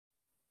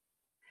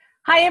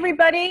Hi,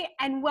 everybody,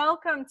 and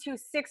welcome to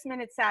 6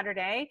 Minute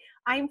Saturday.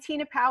 I'm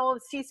Tina Powell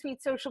of C-Suite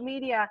Social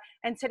Media,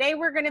 and today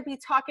we're going to be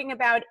talking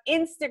about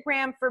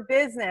Instagram for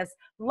Business.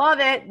 Love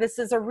it. This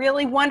is a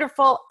really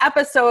wonderful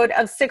episode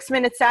of 6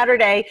 Minute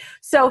Saturday.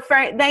 So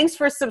thanks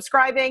for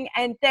subscribing,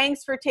 and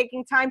thanks for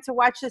taking time to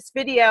watch this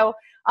video.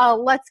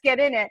 Let's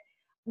get in it.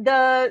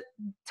 The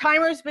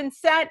timer's been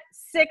set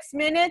 6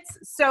 minutes,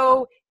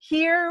 so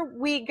here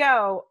we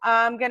go.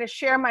 I'm going to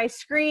share my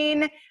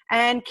screen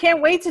and can't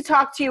wait to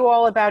talk to you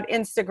all about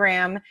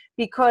Instagram,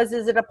 because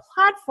is it a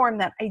platform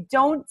that I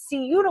don't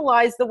see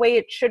utilized the way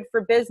it should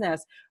for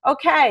business?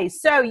 Okay,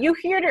 so you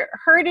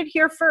heard it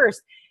here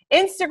first.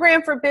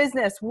 Instagram for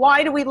Business.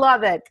 Why do we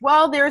love it?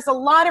 Well, there's a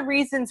lot of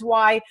reasons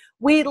why.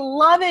 We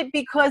love it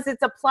because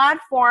it's a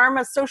platform,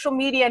 a social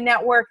media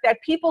network that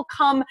people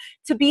come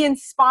to be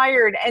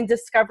inspired and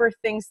discover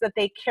things that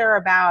they care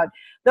about.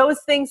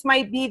 Those things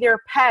might be their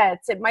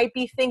pets. It might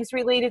be things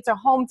related to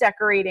home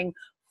decorating,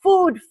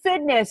 food,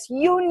 fitness,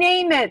 you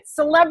name it,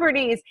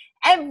 celebrities.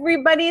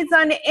 Everybody's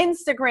on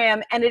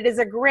Instagram, and it is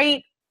a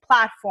great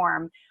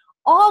platform.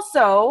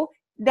 Also,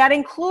 that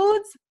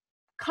includes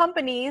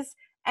companies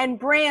and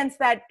brands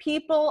that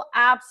people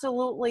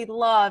absolutely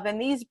love. And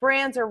these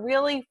brands are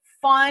really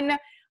fun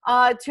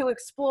to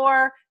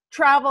explore.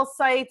 Travel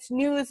sites,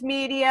 news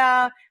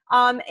media,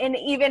 and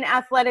even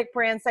athletic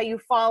brands that you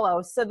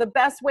follow. So the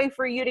best way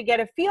for you to get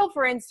a feel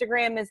for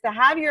Instagram is to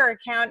have your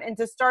account and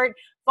to start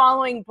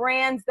following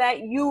brands that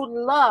you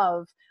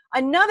love.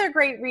 Another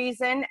great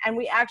reason, and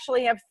we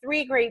actually have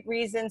 3 great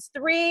reasons,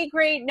 3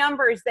 great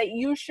numbers that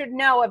you should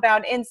know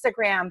about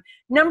Instagram.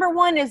 Number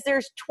 1 is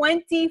there's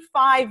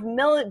 25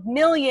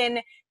 million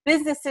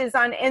businesses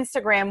on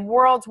Instagram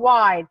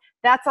worldwide.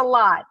 That's a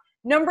lot.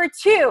 Number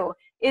 2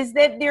 is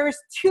that there's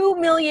 2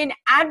 million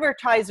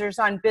advertisers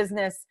on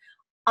business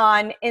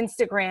on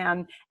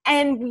Instagram.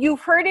 And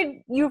you've heard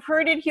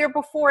it here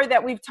before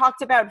that we've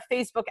talked about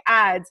Facebook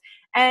ads.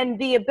 And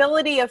the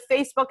ability of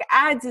Facebook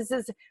ads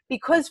is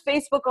because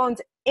Facebook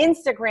owns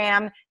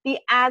Instagram, the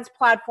ads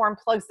platform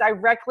plugs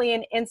directly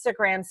in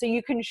Instagram. So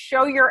you can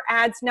show your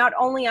ads not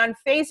only on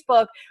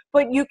Facebook,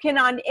 but you can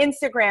on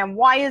Instagram.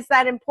 Why is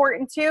that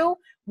important too?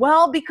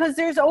 Well, because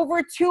there's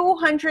over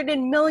 200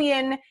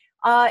 million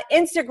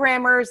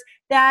Instagrammers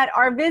that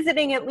are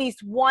visiting at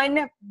least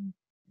one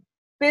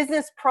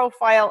business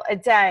profile a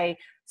day.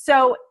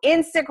 So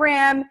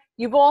Instagram,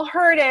 you've all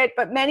heard it,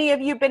 but many of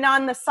you have been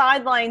on the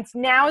sidelines.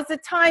 Now is the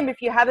time,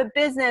 if you have a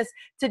business,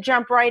 to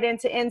jump right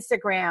into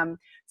Instagram.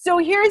 So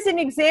here's an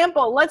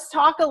example. Let's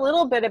talk a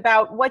little bit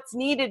about what's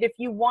needed if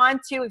you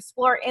want to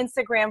explore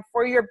Instagram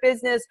for your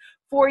business,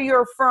 for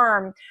your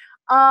firm.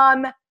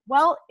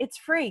 Well, it's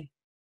free.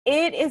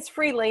 It is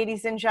free,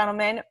 ladies and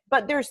gentlemen,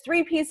 but there's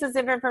 3 pieces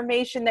of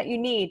information that you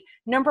need.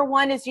 Number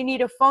 1 is you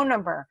need a phone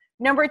number.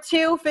 Number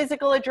 2,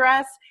 physical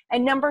address.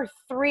 And number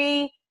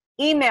 3,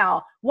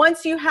 email.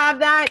 Once you have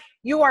that,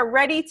 you are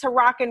ready to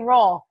rock and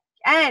roll.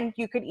 And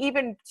you could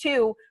even,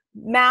 too,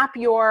 map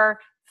your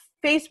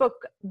Facebook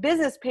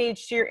business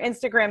page to your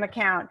Instagram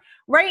account.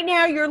 Right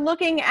now, you're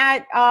looking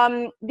at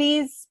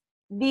these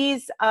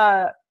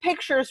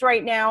pictures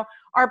right now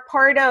are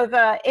part of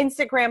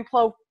Instagram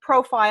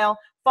profile.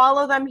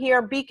 Follow them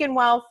here, Beacon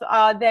Wealth.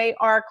 They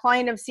are a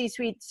client of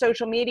C-Suite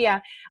Social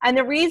Media. And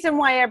the reason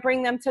why I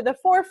bring them to the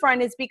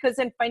forefront is because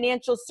in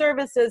financial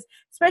services,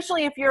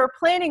 especially if you're a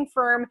planning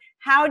firm,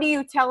 how do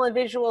you tell a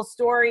visual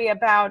story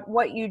about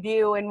what you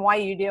do and why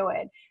you do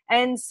it?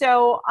 And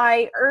so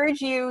I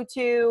urge you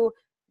to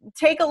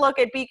take a look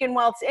at Beacon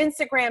Wealth's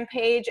Instagram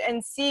page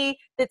and see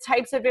the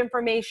types of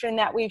information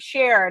that we've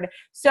shared.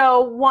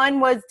 So one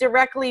was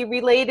directly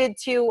related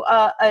to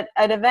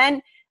an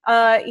event.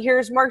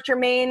 Here's Mark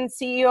Germain,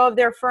 CEO of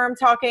their firm,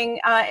 talking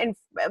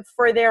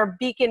for their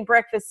Beacon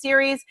Breakfast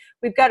series.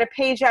 We've got a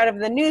page out of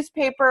the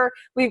newspaper.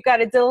 We've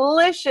got a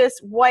delicious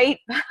white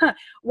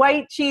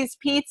cheese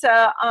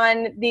pizza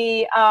on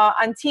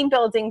team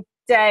building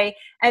day.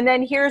 And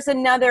then here's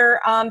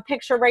another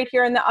picture right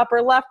here in the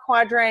upper left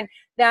quadrant.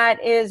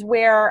 That is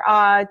where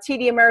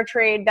TD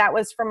Ameritrade, that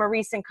was from a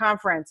recent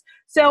conference.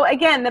 So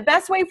again, the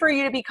best way for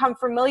you to become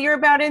familiar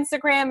about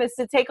Instagram is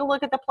to take a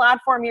look at the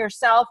platform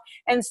yourself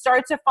and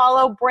start to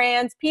follow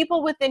brands,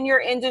 people within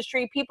your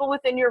industry, people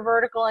within your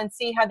vertical, and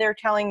see how they're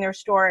telling their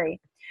story.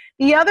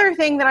 The other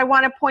thing that I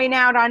want to point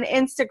out on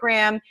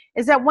Instagram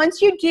is that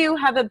once you do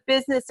have a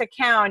business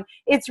account,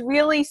 it's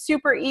really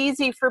super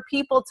easy for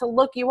people to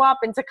look you up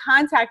and to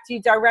contact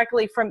you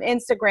directly from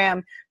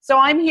Instagram. So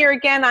I'm here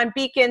again on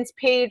Beacon's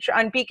page,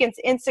 on Beacon's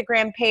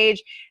Instagram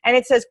page, and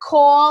it says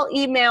call,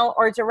 email,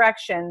 or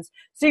directions.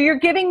 So you're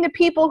giving the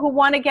people who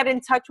want to get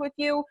in touch with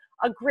you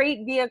a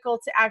great vehicle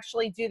to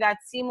actually do that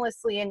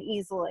seamlessly and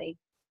easily.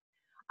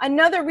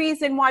 Another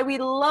reason why we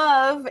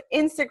love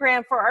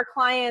Instagram for our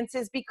clients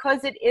is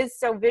because it is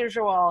so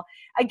visual.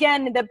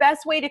 Again, the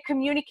best way to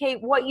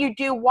communicate what you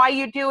do, why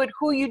you do it,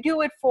 who you do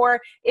it for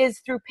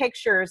is through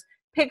pictures.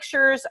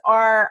 Pictures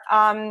are,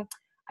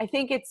 I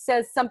think it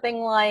says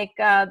something like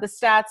the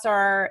stats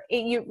are,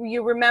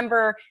 you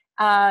remember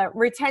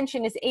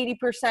retention is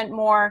 80%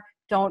 more,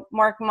 don't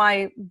mark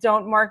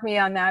me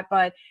on that,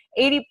 but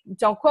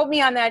don't quote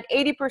me on that.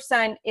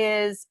 80%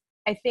 is,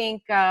 I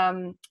think,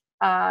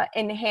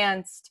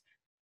 enhanced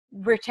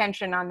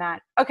retention on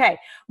that. Okay,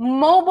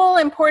 mobile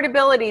and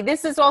portability.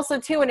 This is also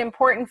too an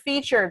important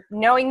feature,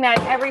 knowing that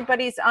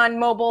everybody's on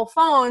mobile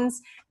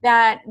phones,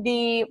 that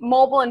the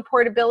mobile and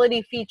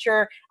portability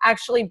feature,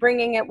 actually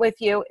bringing it with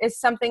you,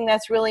 is something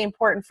that's really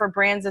important for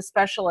brands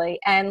especially.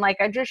 And like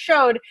I just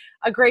showed,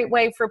 a great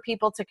way for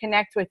people to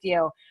connect with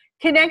you.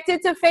 Connect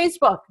it to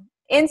Facebook,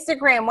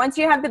 Instagram. Once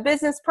you have the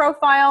business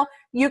profile,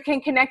 you can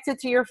connect it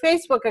to your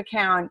Facebook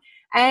account.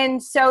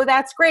 And so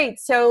that's great.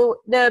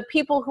 So the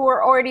people who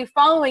are already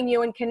following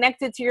you and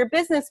connected to your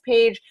business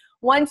page,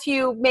 once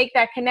you make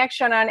that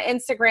connection on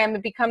Instagram,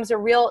 it becomes a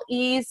real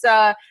ease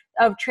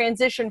of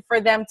transition for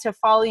them to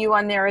follow you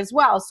on there as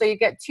well. So you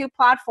get two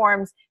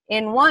platforms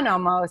in one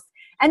almost.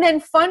 And then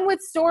fun with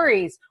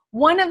stories.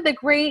 One of the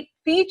great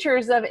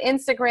features of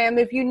Instagram,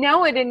 if you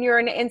know it and you're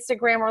an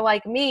Instagrammer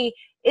like me,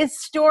 is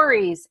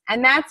stories.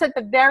 And that's at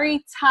the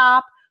very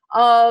top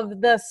of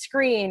the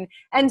screen.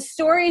 And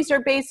stories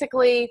are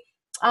basically,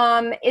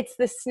 it's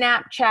the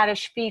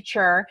Snapchat-ish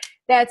feature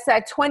that's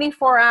at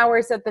 24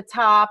 hours at the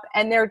top,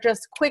 and they're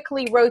just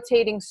quickly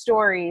rotating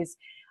stories.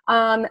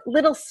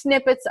 Little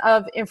snippets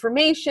of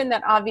information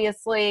that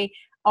obviously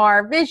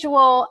are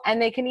visual,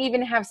 and they can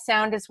even have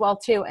sound as well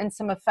too, and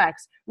some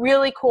effects.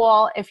 Really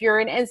cool. If you're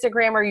an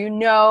Instagrammer, you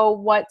know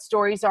what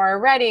stories are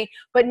already,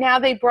 but now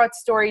they brought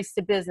stories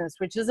to business,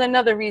 which is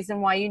another reason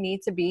why you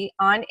need to be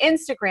on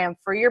Instagram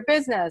for your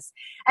business.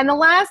 And the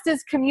last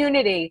is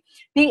community.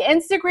 The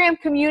Instagram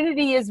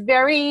community is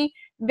very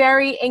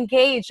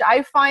engaged.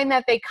 I find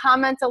that they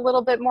comment a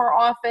little bit more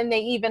often.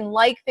 They even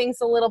like things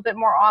a little bit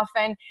more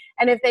often.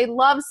 And if they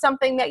love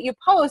something that you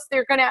post,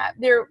 they're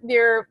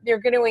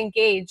gonna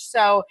engage.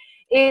 So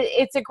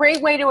it's a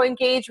great way to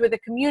engage with the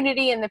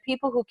community and the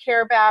people who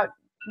care about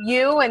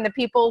you and the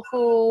people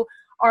who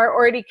are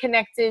already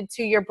connected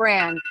to your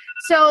brand.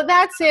 So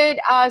that's it.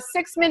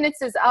 6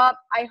 minutes is up.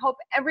 I hope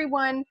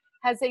everyone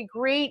has a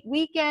great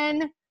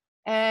weekend.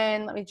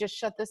 And let me just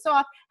shut this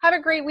off. Have a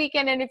great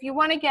weekend. And if you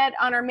want to get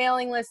on our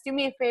mailing list, do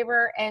me a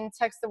favor and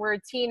text the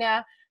word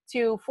Tina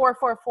to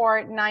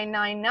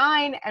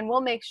 444-999, and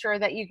we'll make sure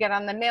that you get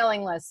on the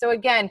mailing list. So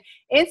again,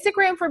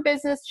 Instagram for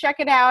Business, check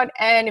it out.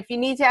 And if you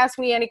need to ask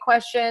me any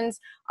questions,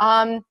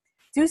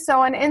 do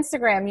so on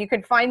Instagram. You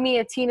can find me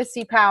at Tina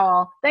C.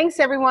 Powell. Thanks,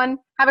 everyone.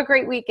 Have a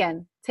great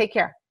weekend. Take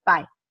care.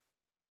 Bye.